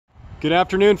Good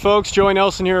afternoon, folks. Joey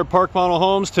Nelson here at Park Model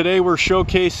Homes. Today we're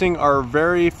showcasing our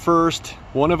very first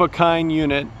one-of-a-kind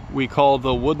unit we call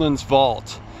the Woodlands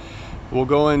Vault. We'll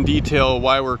go in detail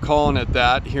why we're calling it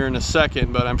that here in a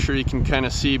second, but I'm sure you can kind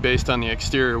of see based on the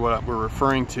exterior what we're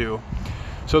referring to.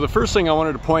 So the first thing I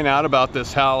wanted to point out about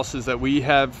this house is that we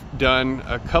have done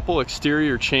a couple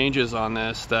exterior changes on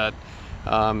this that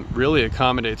really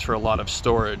accommodates for a lot of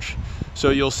storage.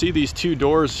 So you'll see these two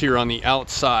doors here on the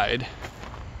outside.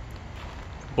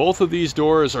 Both of these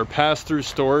doors are pass-through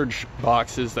storage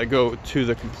boxes that go to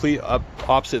the complete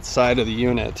opposite side of the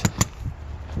unit.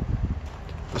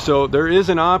 So there is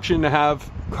an option to have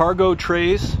cargo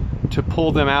trays to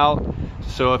pull them out.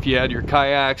 So if you had your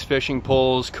kayaks, fishing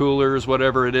poles, coolers,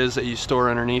 whatever it is that you store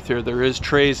underneath here, there is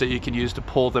trays that you can use to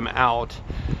pull them out.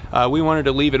 We wanted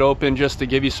to leave it open just to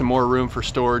give you some more room for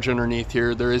storage underneath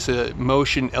here. There is a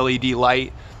motion LED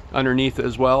light underneath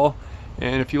as well.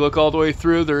 And if you look all the way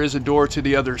through, there is a door to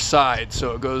the other side,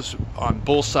 so it goes on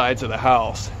both sides of the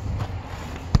house.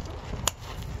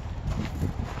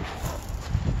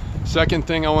 Second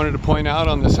thing I wanted to point out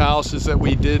on this house is that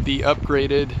we did the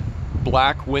upgraded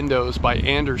black windows by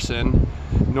Andersen.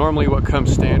 Normally what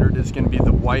comes standard is going to be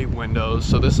the white windows,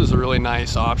 so this is a really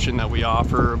nice option that we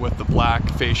offer with the black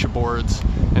fascia boards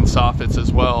and soffits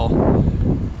as well.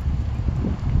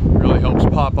 It really helps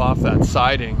pop off that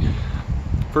siding.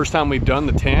 First time we've done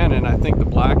the tan, and I think the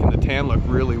black and the tan look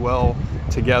really well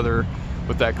together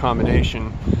with that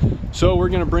combination. So we're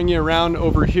going to bring you around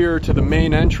over here to the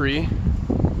main entry,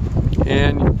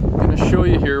 and I'm going to show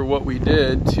you here what we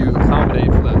did to accommodate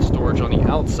for that storage on the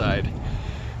outside.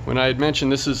 When I had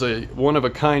mentioned this is a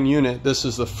one-of-a-kind unit, this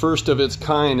is the first of its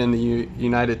kind in the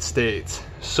United States.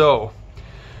 So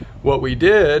what we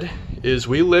did is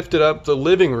we lifted up the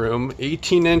living room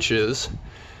 18 inches.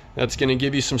 That's going to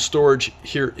give you some storage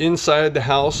here inside the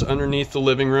house underneath the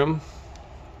living room,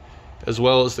 as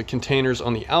well as the containers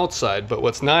on the outside. But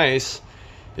what's nice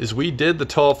is we did the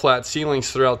tall flat ceilings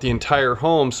throughout the entire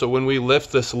home, so when we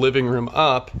lift this living room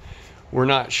up, we're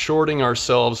not shorting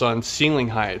ourselves on ceiling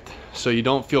height, so you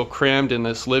don't feel crammed in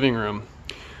this living room.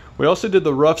 We also did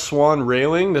the rough swan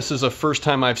railing. This is the first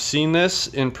time I've seen this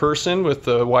in person with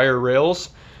the wire rails.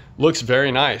 Looks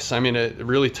very nice. I mean, it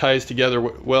really ties together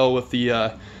well with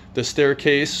the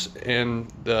staircase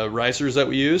and the risers that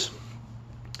we use.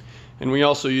 And we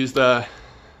also use the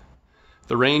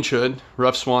range hood,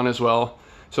 rough swan as well,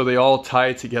 so they all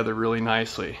tie together really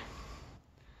nicely.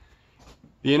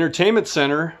 The entertainment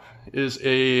center is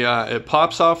it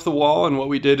pops off the wall, and what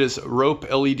we did is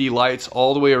rope LED lights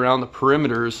all the way around the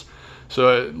perimeters,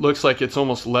 so it looks like it's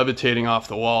almost levitating off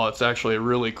the wall. It's actually a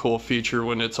really cool feature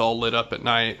when it's all lit up at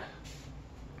night.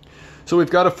 So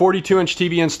we've got a 42-inch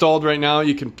TV installed right now.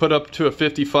 You can put up to a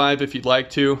 55 if you'd like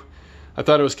to. I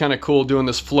thought it was kind of cool doing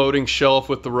this floating shelf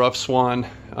with the rough swan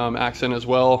accent as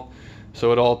well,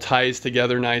 so it all ties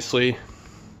together nicely.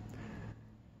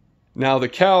 Now the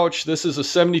couch, this is a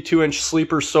 72-inch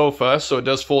sleeper sofa, so it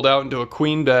does fold out into a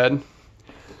queen bed.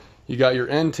 You got your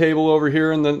end table over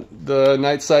here and the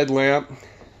nightside lamp.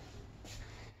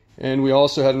 And we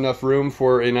also had enough room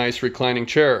for a nice reclining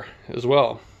chair as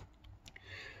well.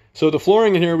 So the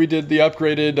flooring in here, we did the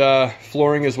upgraded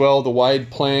flooring as well, the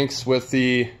wide planks with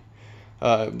the,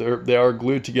 they are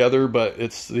glued together, but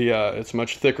it's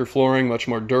much thicker flooring, much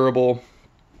more durable.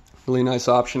 Really nice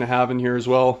option to have in here as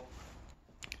well.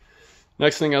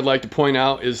 Next thing I'd like to point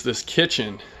out is this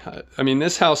kitchen. I mean,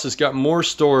 this house has got more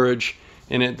storage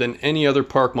in it than any other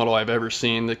park model I've ever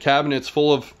seen. The cabinet's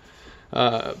full of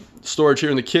storage here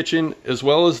in the kitchen, as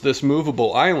well as this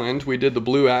movable island. We did the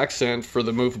blue accent for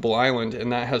the movable island,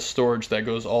 and that has storage that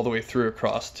goes all the way through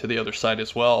across to the other side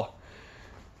as well.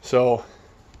 So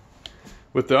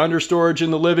with the under storage in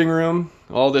the living room,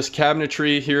 all this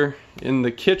cabinetry here in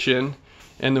the kitchen,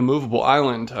 and the movable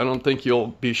island, I don't think you'll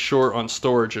be short on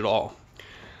storage at all.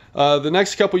 The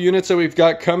next couple units that we've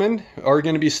got coming are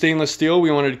going to be stainless steel. We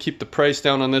wanted to keep the price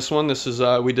down on this one. This is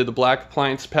we did the black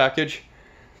appliance package.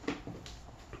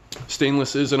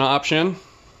 Stainless is an option.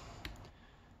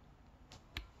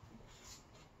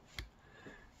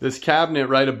 This cabinet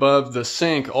right above the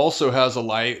sink also has a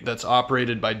light that's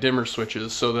operated by dimmer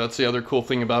switches. So that's the other cool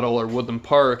thing about all our Woodland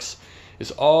parks,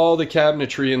 is all the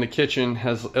cabinetry in the kitchen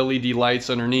has LED lights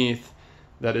underneath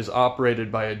that is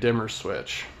operated by a dimmer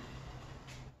switch.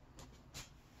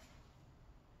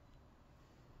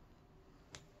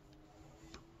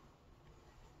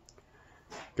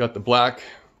 Got the black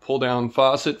pull down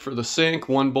faucet for the sink,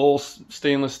 one bowl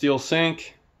stainless steel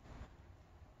sink.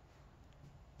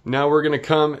 Now we're going to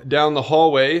come down the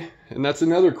hallway, and that's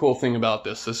another cool thing about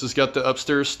this. This has got the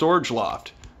upstairs storage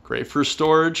loft. Of Great for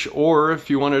storage, or if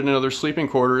you wanted another sleeping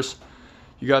quarters,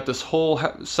 you got this whole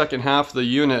second half of the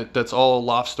unit that's all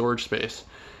loft storage space.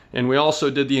 And we also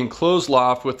did the enclosed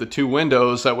loft with the 2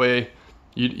 windows. That way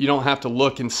you don't have to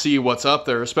look and see what's up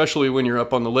there, especially when you're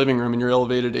up on the living room and you're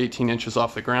elevated 18 inches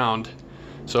off the ground.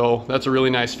 So that's a really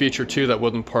nice feature too that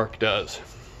Woodland Park does.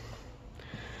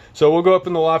 So we'll go up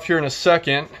in the loft here in a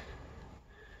second.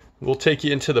 We'll take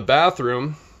you into the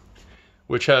bathroom,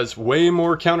 which has way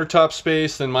more countertop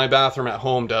space than my bathroom at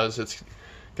home does. It's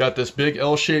got this big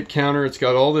L-shaped counter. It's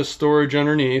got all this storage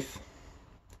underneath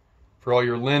for all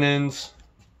your linens.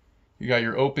 You got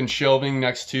your open shelving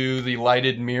next to the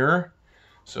lighted mirror.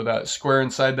 So that square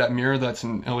inside that mirror, that's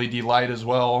an LED light as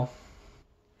well.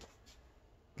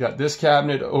 Got this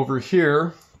cabinet over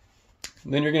here.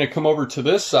 And then you're going to come over to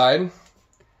this side,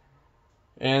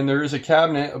 and there is a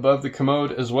cabinet above the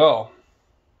commode as well.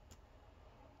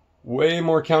 Way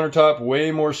more countertop,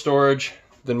 way more storage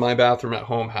than my bathroom at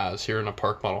home has here in a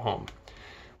Park Model home.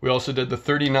 We also did the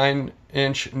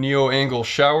 39-inch neo-angle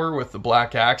shower with the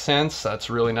black accents. That's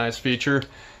a really nice feature.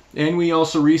 And we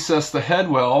also recessed the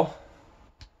headwell.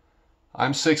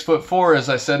 I'm 6'4", as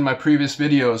I said in my previous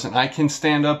videos, and I can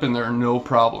stand up in there no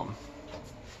problem.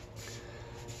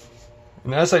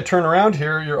 And as I turn around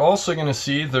here, you're also going to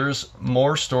see there's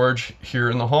more storage here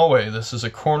in the hallway. This is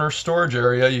a corner storage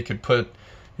area. You could put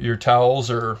your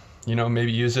towels, or maybe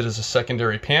use it as a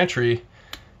secondary pantry.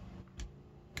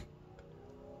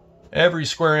 Every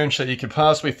square inch that you could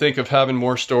possibly think of having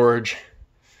more storage,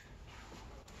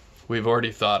 we've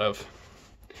already thought of.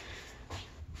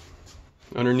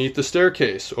 Underneath the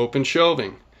staircase, open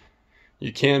shelving.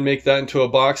 You can make that into a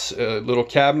box, a little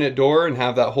cabinet door, and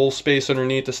have that whole space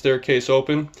underneath the staircase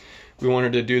open. We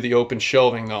wanted to do the open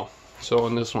shelving though, so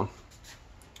in this one.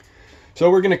 So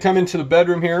we're going to come into the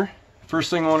bedroom here. First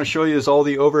thing I want to show you is all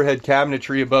the overhead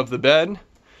cabinetry above the bed,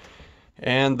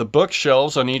 and the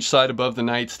bookshelves on each side above the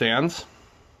nightstands.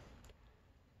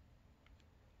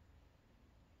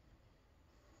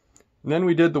 And then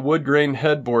we did the wood grain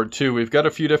headboard too. We've got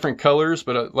a few different colors,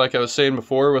 but like I was saying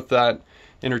before, with that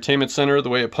entertainment center, the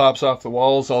way it pops off the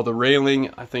walls, all the railing,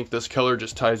 I think this color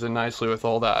just ties in nicely with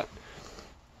all that.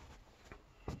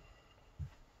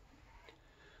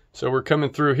 So we're coming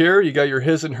through here. You got your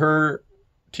his and her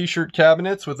t-shirt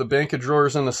cabinets with a bank of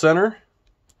drawers in the center.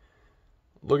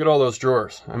 Look at all those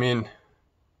drawers. I mean,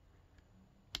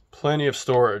 plenty of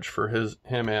storage for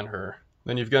him and her.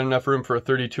 Then you've got enough room for a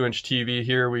 32-inch TV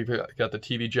here. We've got the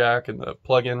TV jack and the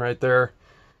plug-in right there.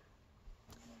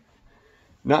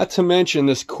 Not to mention,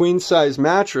 this queen-size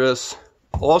mattress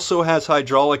also has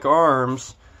hydraulic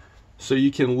arms, so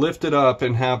you can lift it up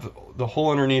and have the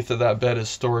whole underneath of that bed as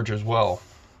storage as well.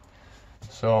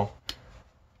 So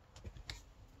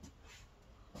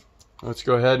let's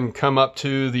go ahead and come up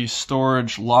to the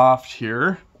storage loft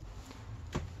here.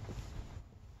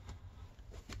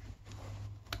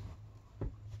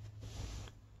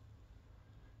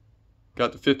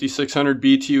 Got the 5600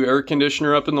 BTU air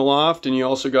conditioner up in the loft, and you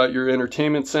also got your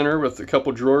entertainment center with a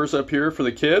couple drawers up here for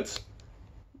the kids.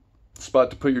 Spot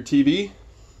to put your TV.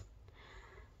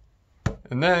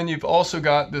 And then you've also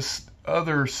got this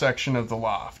other section of the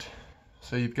loft.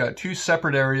 So you've got 2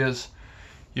 separate areas.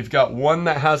 You've got one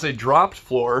that has a dropped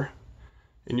floor,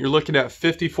 and you're looking at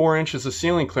 54 inches of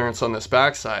ceiling clearance on this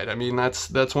backside. I mean, that's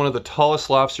one of the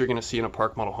tallest lofts you're going to see in a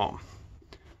Park Model home.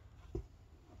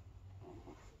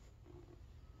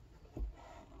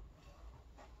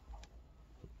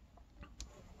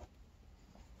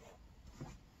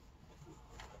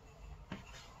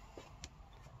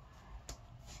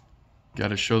 Got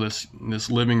to show this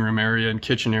living room area and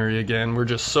kitchen area again. We're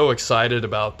just so excited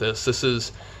about this. This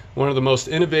is one of the most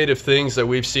innovative things that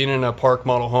we've seen in a Park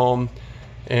Model home,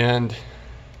 and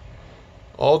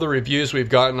all the reviews we've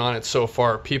gotten on it so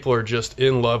far, people are just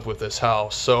in love with this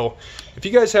house. So if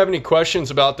you guys have any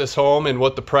questions about this home and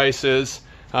what the price is,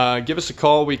 give us a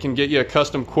call. We can get you a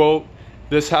custom quote.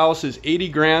 This house is 80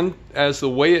 grand as the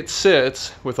way it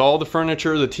sits, with all the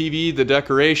furniture, the TV, the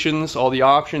decorations, all the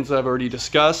options I've already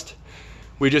discussed.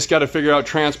 We just got to figure out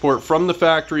transport from the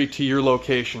factory to your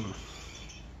location.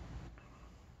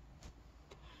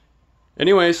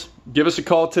 Anyways, give us a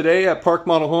call today at Park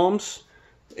Model Homes,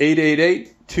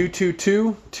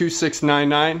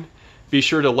 888-222-2699. Be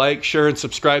sure to like, share, and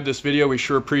subscribe this video. We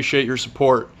sure appreciate your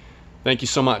support. Thank you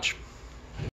so much.